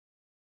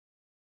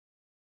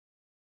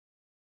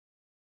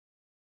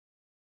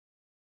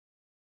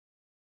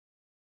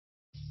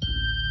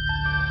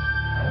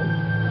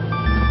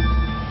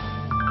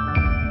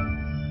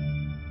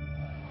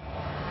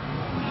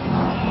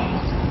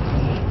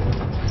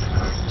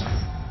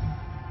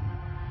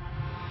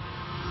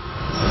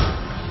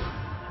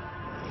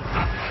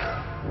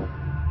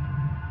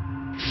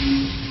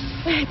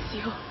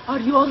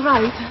you all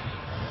right?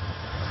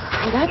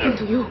 What happened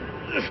to you?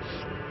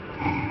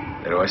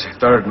 There was a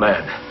third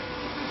man.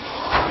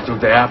 He took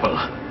the apple.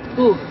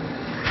 Who?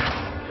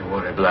 He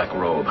wore a black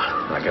robe,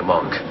 like a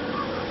monk.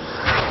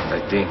 And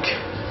I think...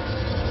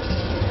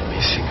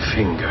 missing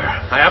finger.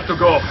 I have to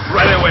go,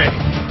 right away.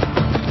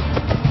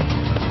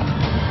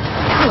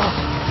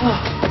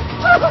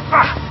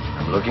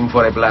 I'm looking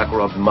for a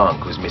black-robed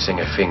monk who's missing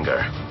a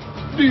finger.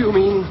 Do you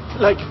mean,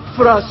 like,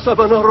 Fra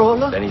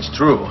Savonarola? Then it's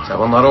true.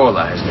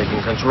 Savonarola has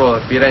taken control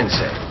of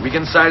Firenze. We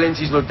can silence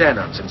his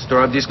lieutenants and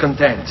stir up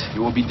discontent.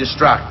 You will be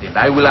distracted.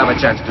 I will have a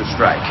chance to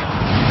strike.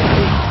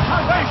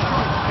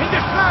 In the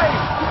sky!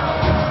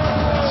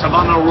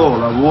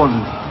 Savonarola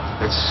warned me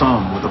that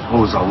some would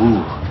oppose our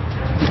rule.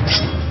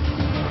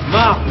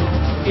 Now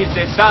is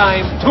the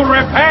time to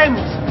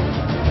repent!